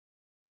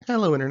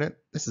Hello Internet,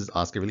 this is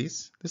Oscar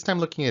Release, this time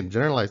looking at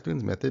generalized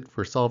Newton's method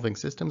for solving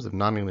systems of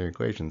nonlinear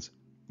equations.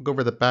 We'll go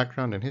over the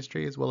background and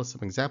history as well as some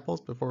examples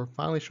before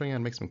finally showing you how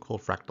to make some cool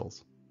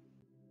fractals.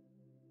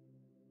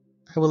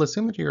 I will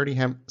assume that you already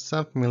have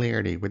some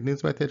familiarity with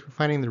Newton's method for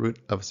finding the root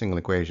of a single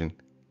equation.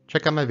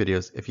 Check out my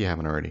videos if you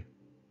haven't already.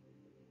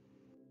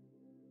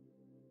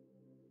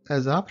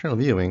 As optional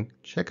viewing,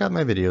 check out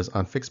my videos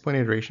on fixed point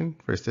iteration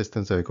for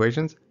systems of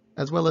equations,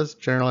 as well as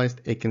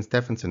generalized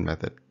Aikens-Stephenson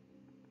method.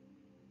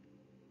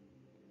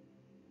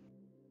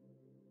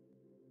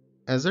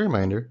 As a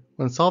reminder,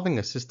 when solving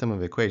a system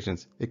of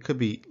equations, it could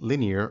be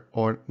linear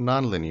or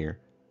nonlinear.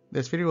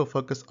 This video will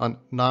focus on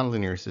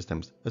nonlinear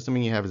systems,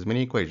 assuming you have as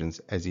many equations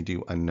as you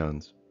do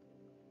unknowns.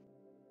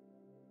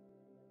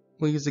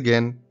 We'll use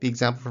again the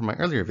example from my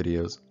earlier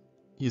videos,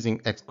 using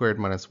x squared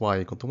minus y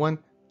equal to 1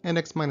 and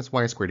x minus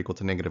y squared equal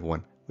to negative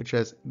 1, which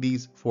has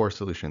these four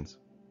solutions.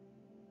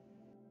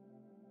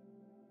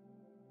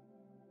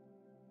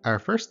 Our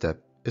first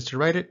step is to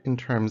write it in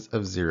terms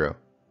of 0.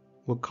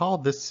 We'll call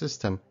this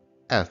system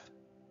f.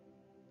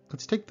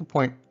 Let's take the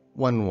point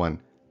 1, 1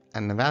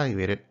 and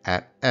evaluate it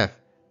at f,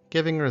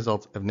 giving a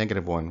result of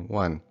negative 1,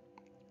 1.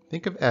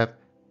 Think of f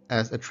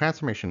as a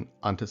transformation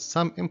onto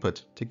some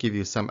input to give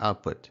you some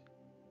output.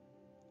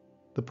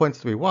 The points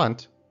that we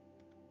want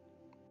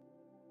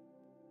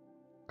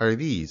are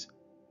these,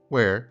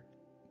 where,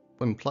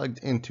 when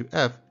plugged into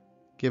f,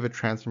 give a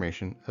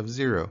transformation of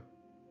 0.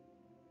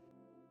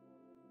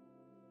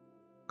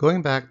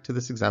 Going back to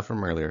this example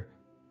from earlier,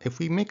 if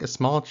we make a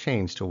small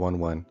change to 1,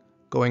 1,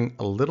 going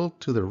a little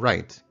to the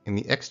right in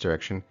the x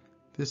direction,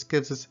 this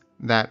gives us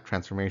that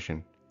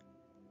transformation.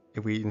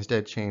 If we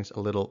instead change a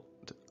little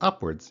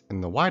upwards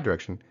in the y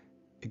direction,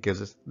 it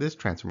gives us this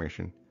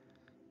transformation.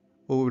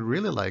 What we'd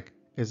really like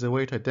is a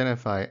way to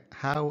identify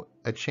how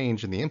a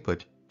change in the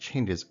input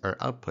changes our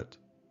output.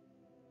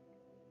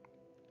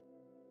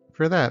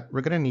 For that,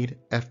 we're going to need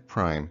f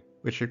prime,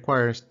 which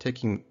requires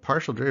taking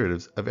partial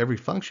derivatives of every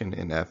function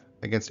in f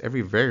against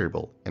every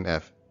variable in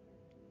f.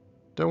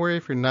 Don't worry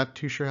if you're not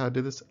too sure how to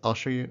do this, I'll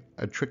show you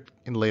a trick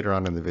later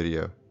on in the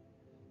video.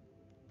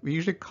 We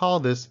usually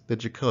call this the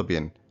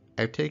Jacobian.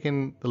 I've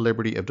taken the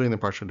liberty of doing the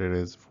partial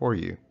derivatives for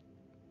you.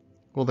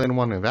 We'll then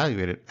want to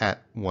evaluate it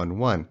at 1,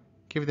 1,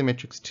 give the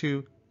matrix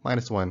 2,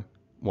 minus 1,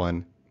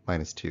 1,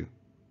 minus 2.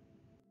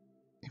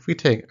 If we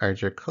take our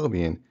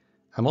Jacobian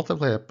and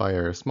multiply it by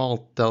our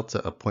small delta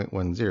of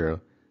 0.10,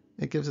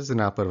 it gives us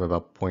an output of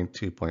about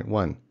 0.2,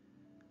 0.1.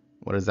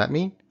 What does that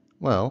mean?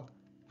 Well,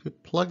 if we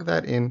plug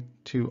that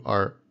into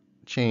our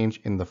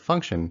change in the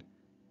function,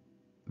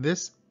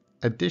 this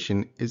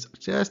addition is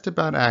just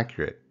about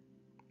accurate.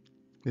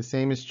 The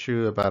same is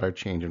true about our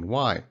change in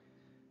y,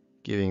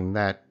 giving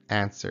that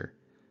answer.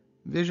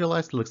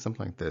 Visualize it looks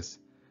something like this.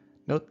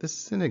 Note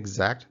this isn't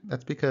exact.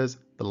 That's because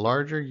the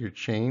larger your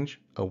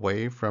change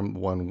away from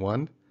 1,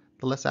 1,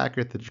 the less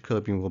accurate the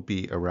Jacobian will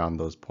be around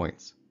those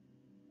points.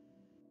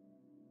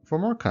 For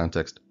more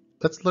context,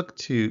 let's look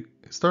to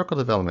historical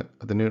development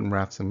of the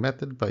newton-raphson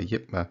method by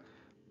Yipma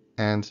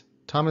and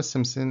Thomas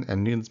Simpson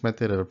and Newton's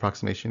method of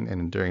approximation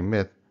and enduring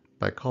myth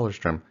by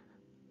Kollerstrom,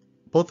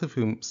 both of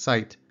whom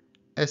cite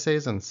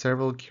essays on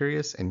several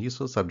curious and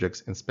useful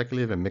subjects in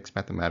speculative and mixed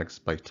mathematics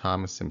by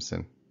Thomas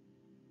Simpson.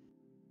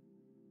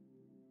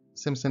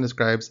 Simpson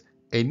describes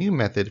a new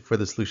method for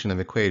the solution of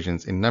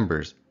equations in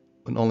numbers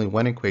when only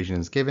one equation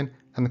is given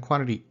and the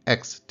quantity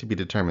x to be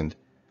determined.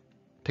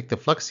 Take the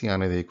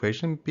fluxion of the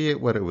equation, be it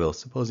what it will,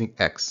 supposing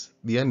x,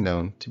 the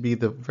unknown, to be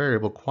the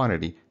variable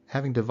quantity.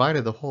 Having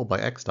divided the whole by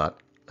x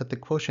dot, let the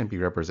quotient be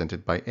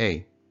represented by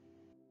a.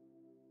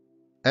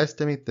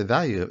 Estimate the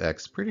value of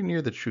x pretty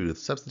near the truth,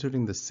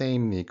 substituting the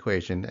same in the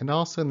equation and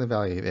also in the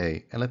value of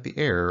a, and let the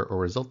error or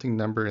resulting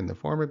number in the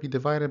former be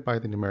divided by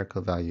the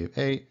numerical value of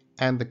a,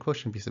 and the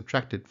quotient be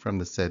subtracted from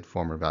the said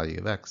former value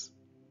of x.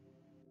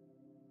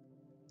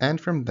 And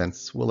from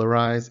thence will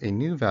arise a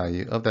new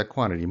value of that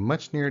quantity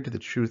much nearer to the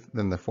truth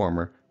than the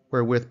former,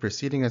 wherewith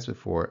proceeding as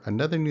before,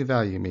 another new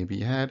value may be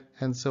had,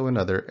 and so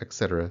another,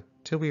 etc.,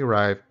 till we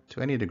arrive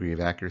to any degree of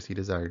accuracy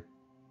desired.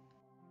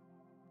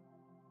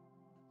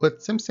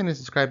 What Simpson is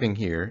describing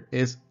here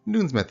is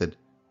Newton's method,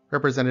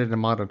 represented in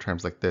modern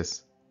terms like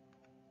this.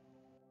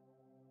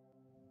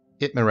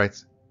 Yipma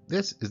writes,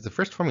 "This is the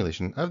first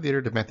formulation of the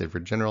iterative method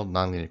for general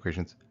nonlinear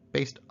equations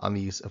based on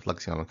the use of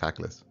fluxional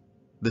calculus.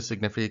 This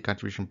significant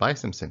contribution by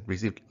Simpson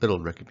received little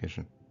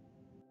recognition."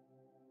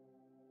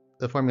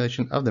 The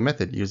formulation of the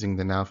method using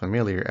the now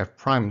familiar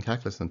f-prime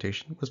calculus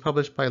notation was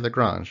published by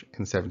Lagrange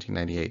in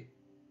 1798.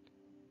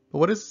 But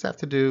what does this have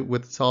to do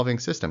with solving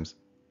systems?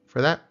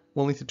 For that,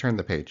 we'll need to turn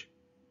the page.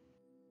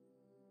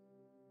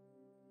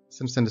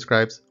 Simpson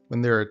describes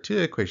when there are two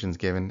equations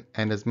given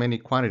and as many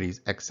quantities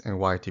x and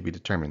y to be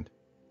determined.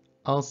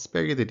 I'll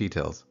spare you the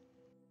details.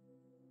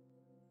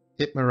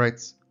 Yipma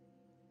writes,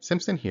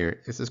 Simpson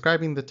here is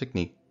describing the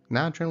technique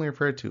now generally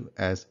referred to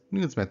as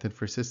Newton's method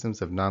for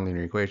systems of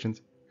nonlinear equations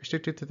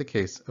restricted to the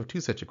case of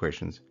two such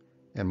equations.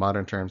 In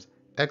modern terms,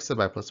 x sub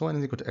I plus 1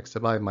 is equal to x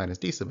sub I minus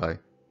d sub I,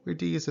 where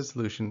d is the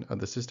solution of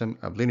the system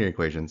of linear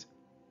equations,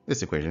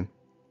 this equation,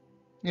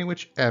 in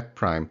which f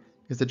prime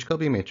is the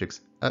Jacobian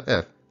matrix of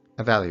f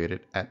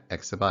evaluated at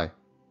x sub I.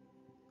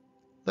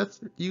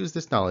 Let's use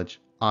this knowledge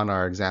on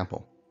our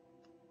example.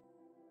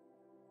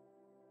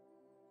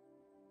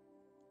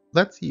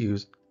 Let's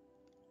use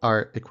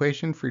our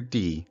equation for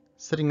D,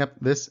 setting up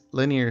this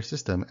linear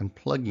system and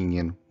plugging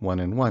in 1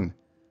 and 1.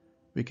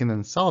 We can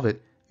then solve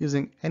it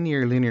using any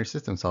linear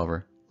system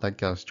solver like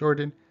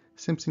Gauss-Jordan,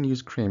 Simpson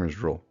used Cramer's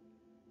rule.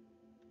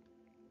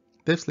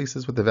 This leaves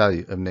us with the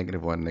value of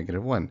 -1,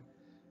 -1.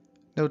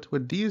 Note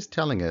what D is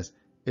telling us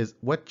is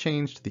what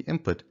change to the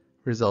input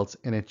results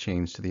in a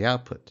change to the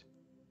output.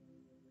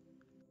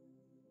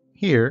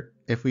 Here,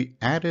 if we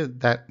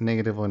added that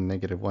 -1,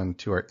 -1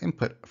 to our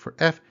input for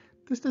f,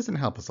 this doesn't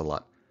help us a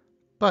lot,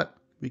 but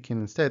we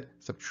can instead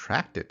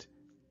subtract it,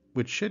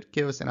 which should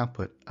give us an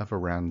output of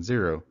around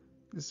 0.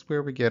 This is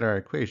where we get our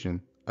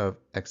equation of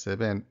x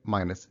sub n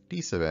minus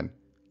d sub n,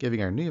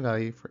 giving our new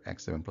value for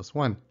x sub n plus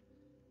 1.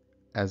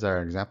 As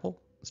our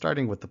example,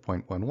 starting with the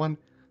point 1, 1,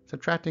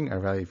 subtracting our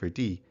value for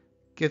d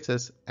gives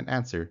us an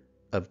answer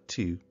of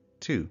 2,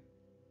 2.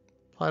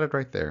 Plotted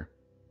right there.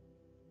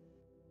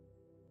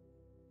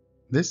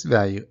 This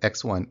value,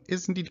 x1,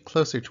 is indeed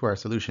closer to our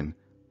solution,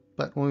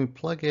 but when we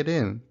plug it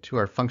in to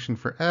our function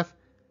for f,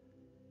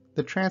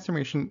 the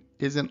transformation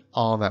isn't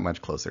all that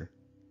much closer.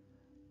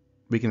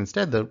 We can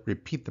instead, though,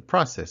 repeat the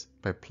process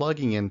by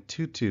plugging in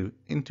 2, 2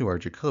 into our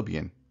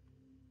Jacobian.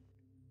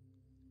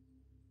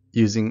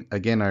 Using,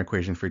 again, our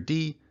equation for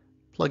D,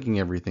 plugging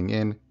everything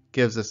in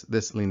gives us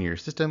this linear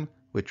system,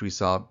 which we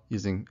solve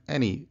using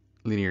any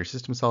linear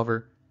system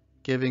solver,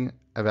 giving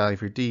a value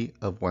for D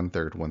of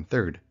 1/3,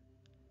 1/3.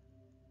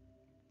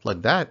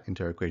 Plug that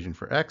into our equation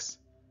for X,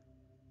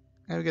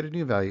 and we get a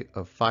new value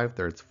of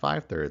 5/3,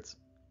 5/3.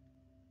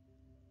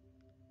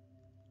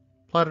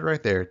 Plotted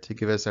right there to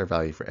give us our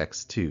value for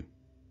x2.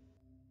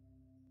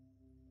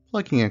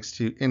 Plugging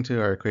x2 into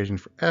our equation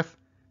for f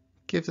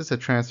gives us a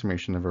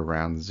transformation of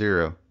around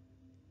 0.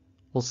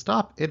 We'll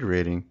stop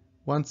iterating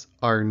once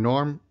our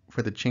norm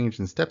for the change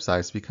in step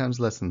size becomes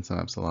less than some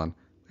epsilon,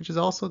 which is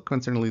also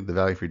coincidentally the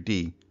value for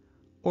d,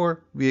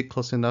 or we get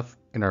close enough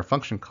in our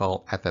function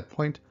call at that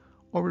point,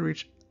 or we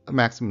reach a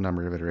maximum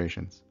number of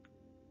iterations.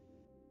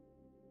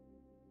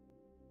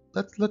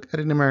 Let's look at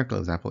a numerical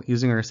example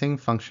using our same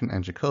function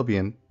and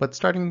Jacobian, but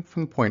starting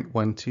from point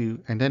 1,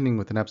 2 and ending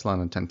with an epsilon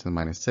of 10 to the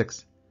minus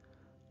 6.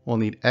 We'll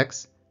need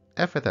x,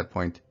 f at that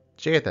point,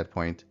 j at that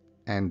point,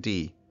 and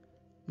d,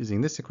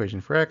 using this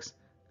equation for x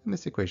and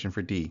this equation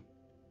for d.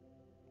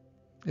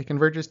 It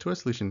converges to a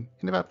solution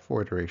in about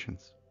 4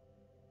 iterations.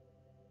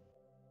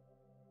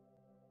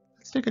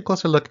 Let's take a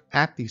closer look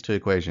at these two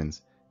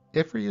equations.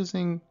 If we're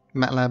using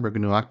MATLAB or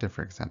GNU Octave,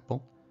 for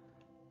example,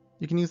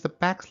 you can use the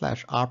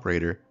backslash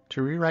operator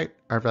to rewrite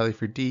our value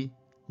for d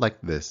like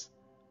this,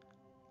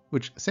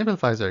 which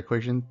simplifies our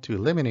equation to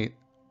eliminate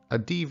a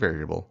d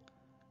variable.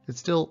 It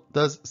still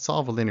does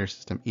solve a linear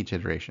system each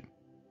iteration.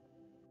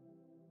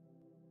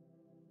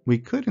 We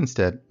could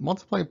instead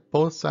multiply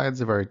both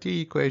sides of our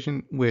d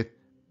equation with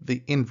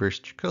the inverse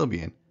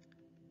Jacobian,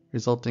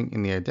 resulting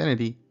in the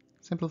identity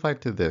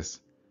simplified to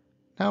this.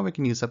 Now we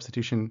can use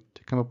substitution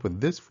to come up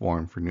with this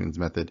form for Newton's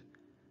method.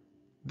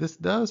 This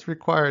does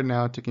require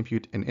now to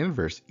compute an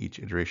inverse each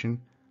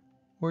iteration,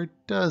 or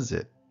does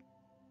it?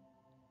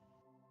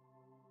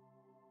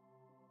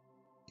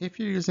 If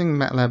you're using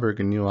MATLAB or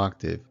GNU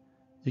Octave,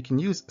 you can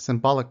use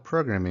symbolic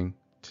programming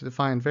to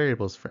define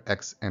variables for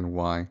x and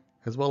y,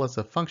 as well as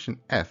a function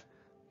f.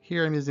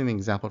 Here I'm using the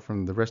example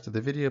from the rest of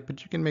the video,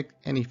 but you can make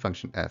any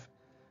function f.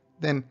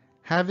 Then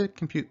have it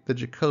compute the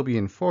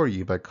Jacobian for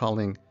you by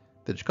calling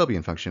the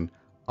Jacobian function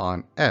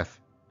on f.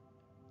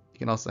 You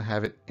can also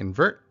have it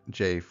invert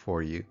j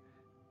for you,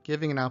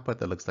 giving an output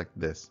that looks like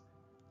this.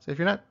 So if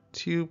you're not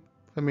too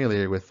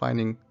familiar with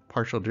finding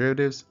partial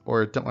derivatives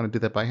or don't want to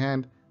do that by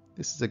hand,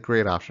 this is a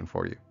great option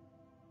for you.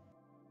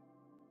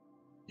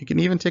 You can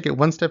even take it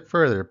one step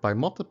further by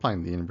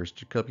multiplying the inverse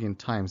Jacobian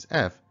times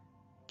f,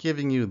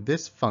 giving you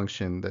this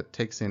function that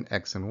takes in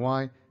x and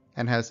y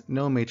and has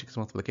no matrix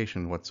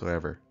multiplication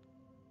whatsoever.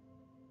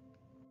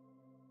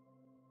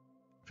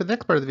 For the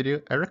next part of the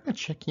video, I recommend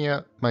checking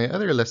out my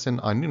other lesson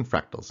on Newton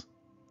fractals.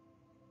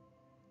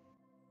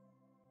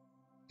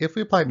 If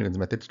we apply Newton's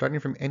method starting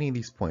from any of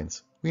these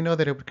points, we know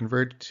that it would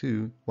converge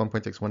to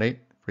 1.618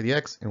 for the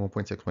x and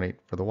 1.618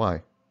 for the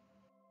y.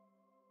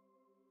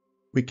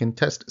 We can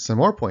test some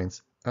more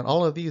points, and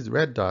all of these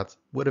red dots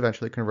would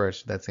eventually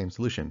converge to that same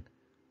solution.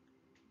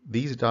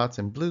 These dots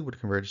in blue would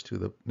converge to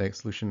the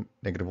next solution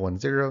 -1,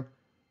 0.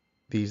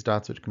 These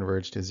dots would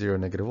converge to 0,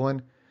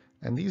 -1.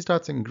 And these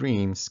dots in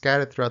green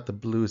scattered throughout the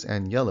blues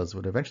and yellows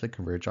would eventually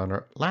converge on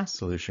our last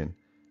solution.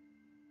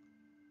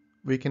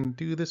 We can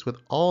do this with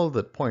all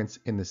the points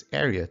in this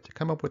area to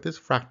come up with this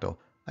fractal,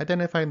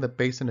 identifying the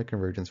basin of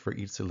convergence for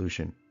each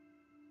solution.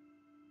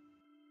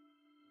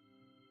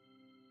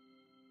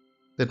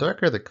 The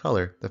darker the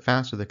color, the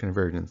faster the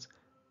convergence.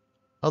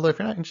 Although if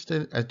you're not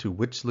interested as to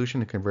which solution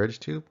to converge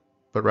to,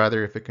 but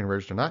rather if it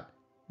converged or not,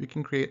 we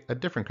can create a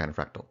different kind of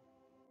fractal,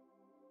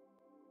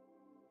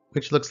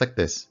 which looks like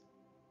this.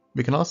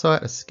 We can also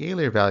add a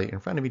scalar value in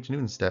front of each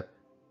Newton step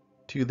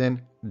to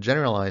then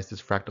generalize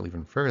this fractal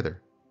even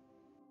further.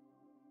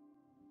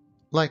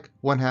 Like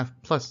 1/2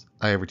 plus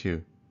I over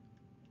 2,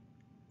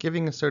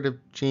 giving a sort of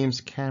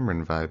James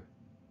Cameron vibe.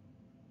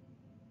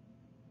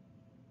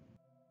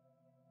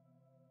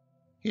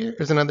 Here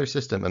is another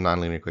system of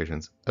nonlinear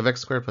equations of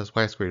x squared plus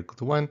y squared equal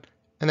to 1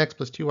 and x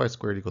plus 2y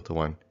squared equal to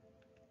 1,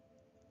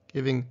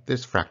 giving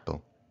this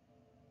fractal,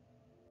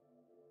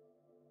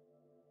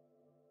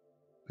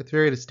 with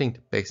very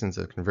distinct basins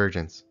of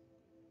convergence.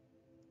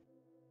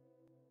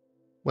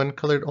 When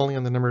colored only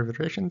on the number of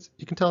iterations,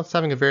 you can tell it's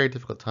having a very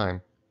difficult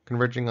time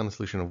converging on the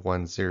solution of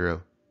 1,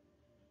 0.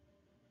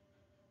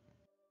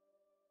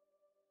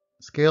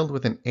 Scaled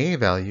with an a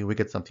value, we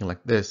get something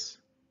like this.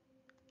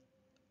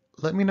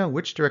 Let me know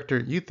which director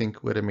you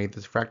think would have made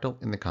this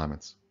fractal in the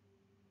comments.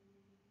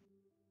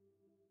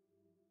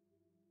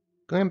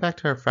 Going back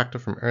to our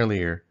fractal from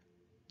earlier,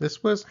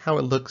 this was how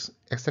it looks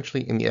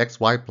essentially in the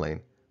xy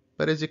plane,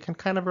 but as you can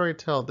kind of already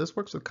tell, this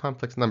works with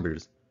complex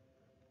numbers.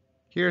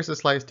 Here's a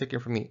slice taken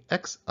from the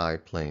xi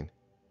plane,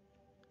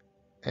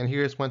 and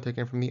here's one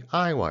taken from the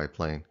iy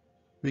plane.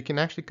 We can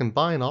actually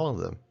combine all of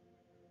them.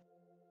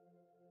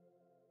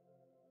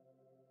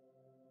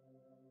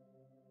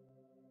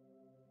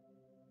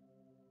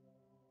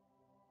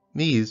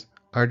 These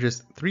are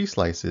just 3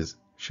 slices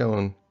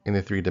shown in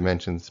the 3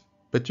 dimensions,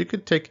 but you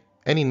could take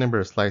any number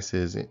of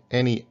slices in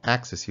any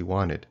axis you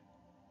wanted.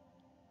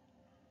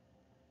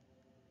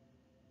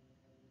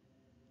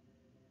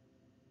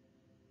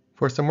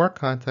 For some more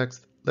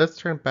context, let's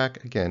turn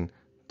back again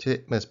to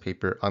Itma's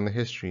paper on the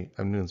history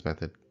of Newton's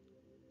method.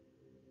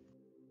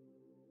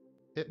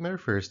 Itma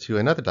refers to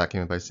another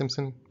document by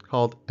Simpson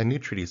called A New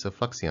Treatise of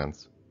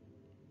Fluxions,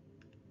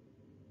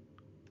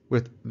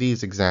 with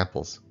these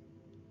examples.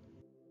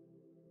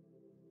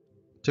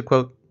 To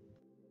quote,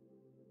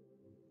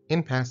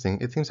 "In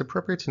passing, it seems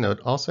appropriate to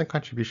note also a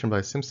contribution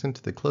by Simpson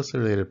to the closely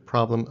related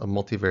problem of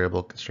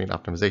multivariable constraint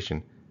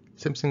optimization.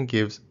 Simpson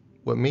gives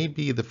what may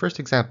be the first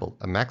example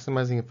of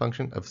maximizing a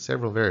function of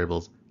several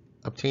variables,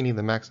 obtaining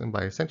the maximum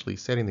by essentially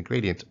setting the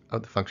gradient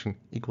of the function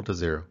equal to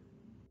 0.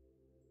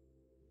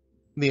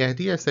 The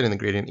idea of setting the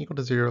gradient equal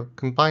to 0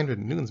 combined with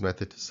Newton's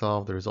method to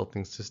solve the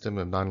resulting system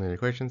of nonlinear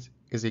equations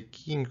is a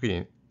key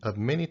ingredient of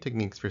many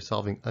techniques for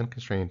solving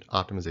unconstrained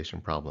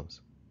optimization problems."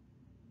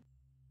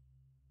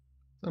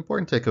 The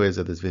important takeaways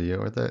of this video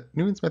are that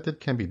Newton's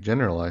method can be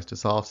generalized to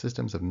solve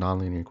systems of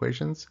nonlinear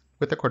equations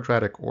with a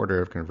quadratic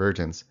order of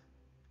convergence.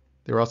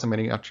 There are also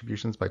many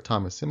attributions by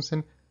Thomas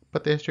Simpson,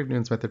 but the history of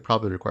Newton's method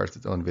probably requires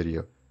its own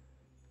video.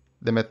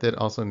 The method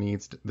also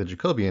needs the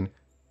Jacobian,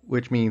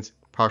 which means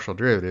partial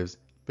derivatives,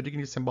 but you can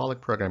use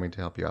symbolic programming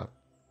to help you out.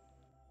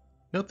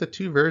 Note the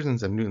 2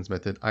 versions of Newton's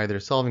method,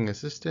 either solving a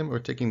system or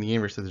taking the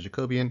inverse of the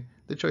Jacobian.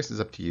 The choice is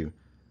up to you.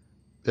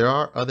 There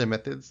are other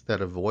methods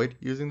that avoid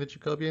using the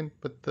Jacobian,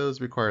 but those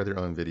require their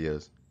own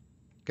videos.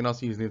 You can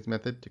also use Newton's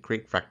method to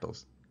create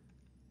fractals.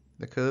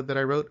 The code that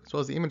I wrote, as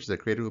well as the images I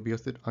created, will be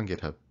hosted on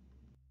GitHub.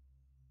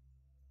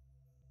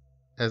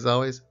 As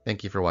always,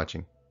 thank you for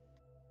watching.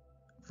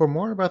 For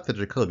more about the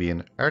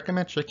Jacobian, I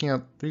recommend checking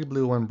out 3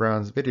 Blue 1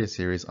 Brown's video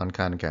series on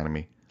Khan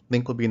Academy.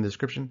 Link will be in the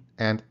description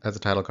and as a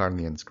title card on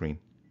the end screen.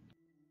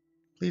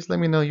 Please let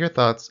me know your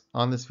thoughts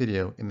on this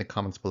video in the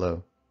comments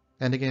below.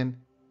 And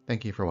again,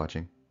 thank you for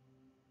watching.